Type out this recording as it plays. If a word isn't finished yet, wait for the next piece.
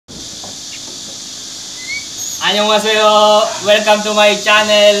Annyeonghaseyo! Welcome to my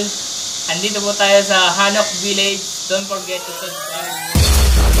channel. Andito po tayo sa Hanok Village. Don't forget to subscribe.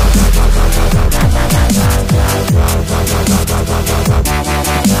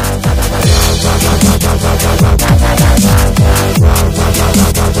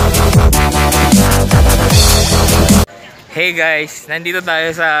 Hey guys, nandito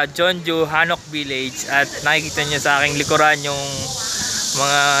tayo sa Jeonju Hanok Village at nakikita nyo sa aking likuran yung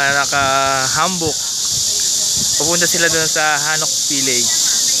mga naka-hanbok. Pupunta sila doon sa Hanok Village.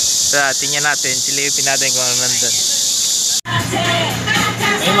 Tingnan natin, silipin natin kung ano nandun.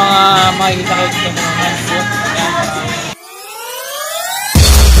 May mga makikita kayo dito mga hanbok.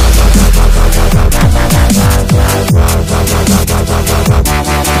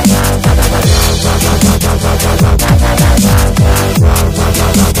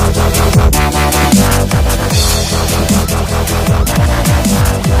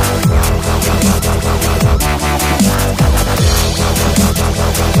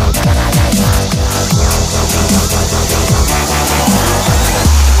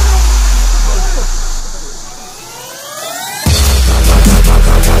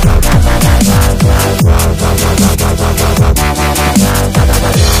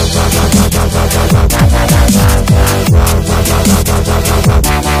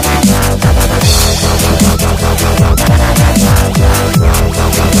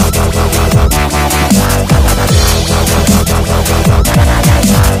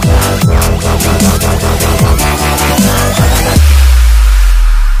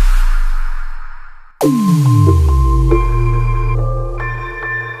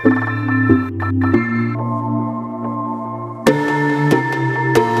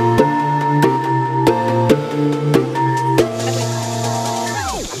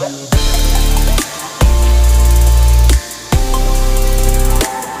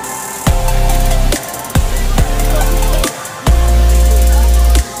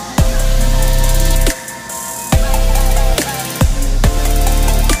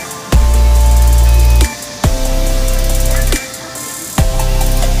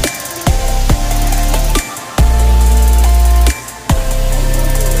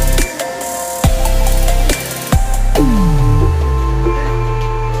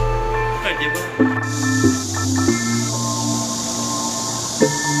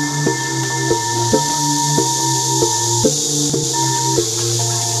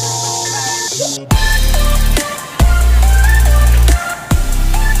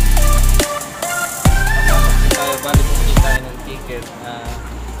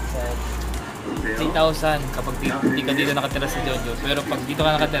 Sa 3,000 kapag hindi ka dito nakatira sa Jeonju. Pero pag dito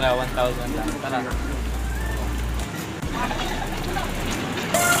ka nakatira, 1,000 lang. Tara.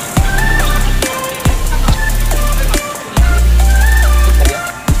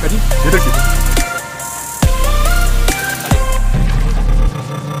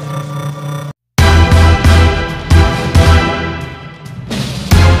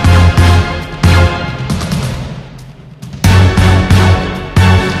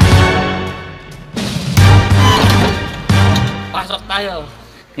 Pasok tayo.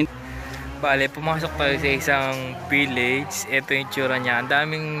 Bale, pumasok tayo sa isang village. Ito yung tsura niya. Ang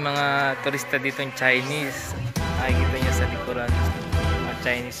daming mga turista dito ng Chinese. Nakikita niya sa likuran. Mga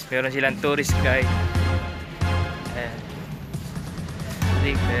Chinese. Meron silang tourist guide. Ayan.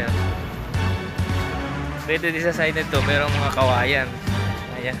 There. Pwede din sa side nito. Merong mga kawayan.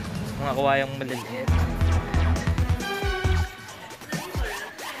 Ayan. Mga kawayang maliliit.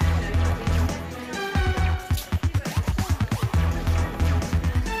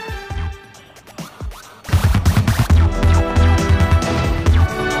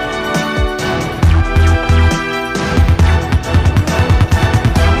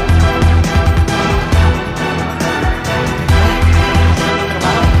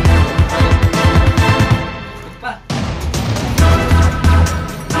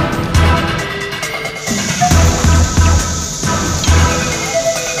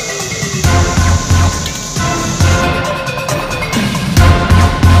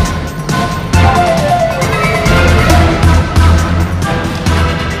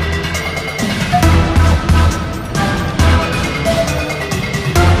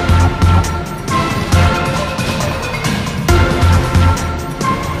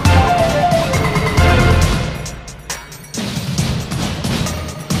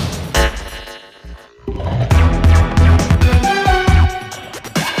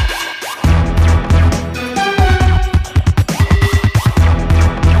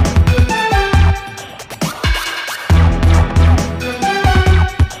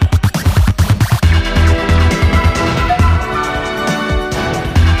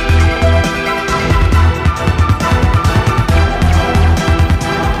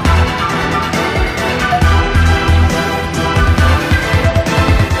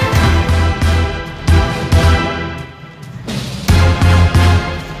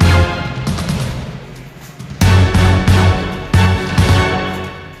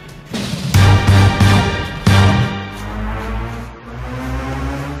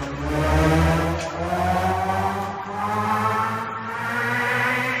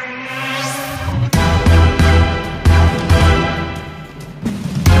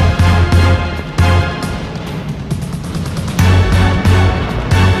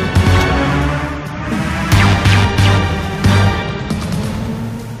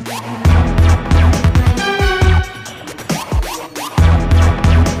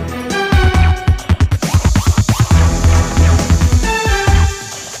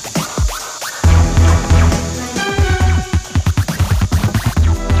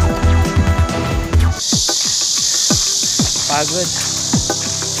 Pagod.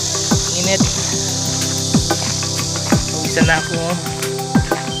 Init. Isa na ako.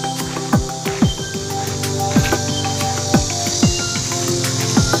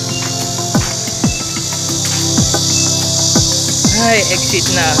 Ay, exit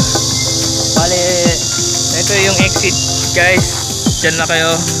na. Bale, ito yung exit guys. Diyan na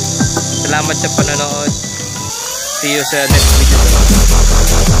kayo. Salamat sa panonood. See you sa next video.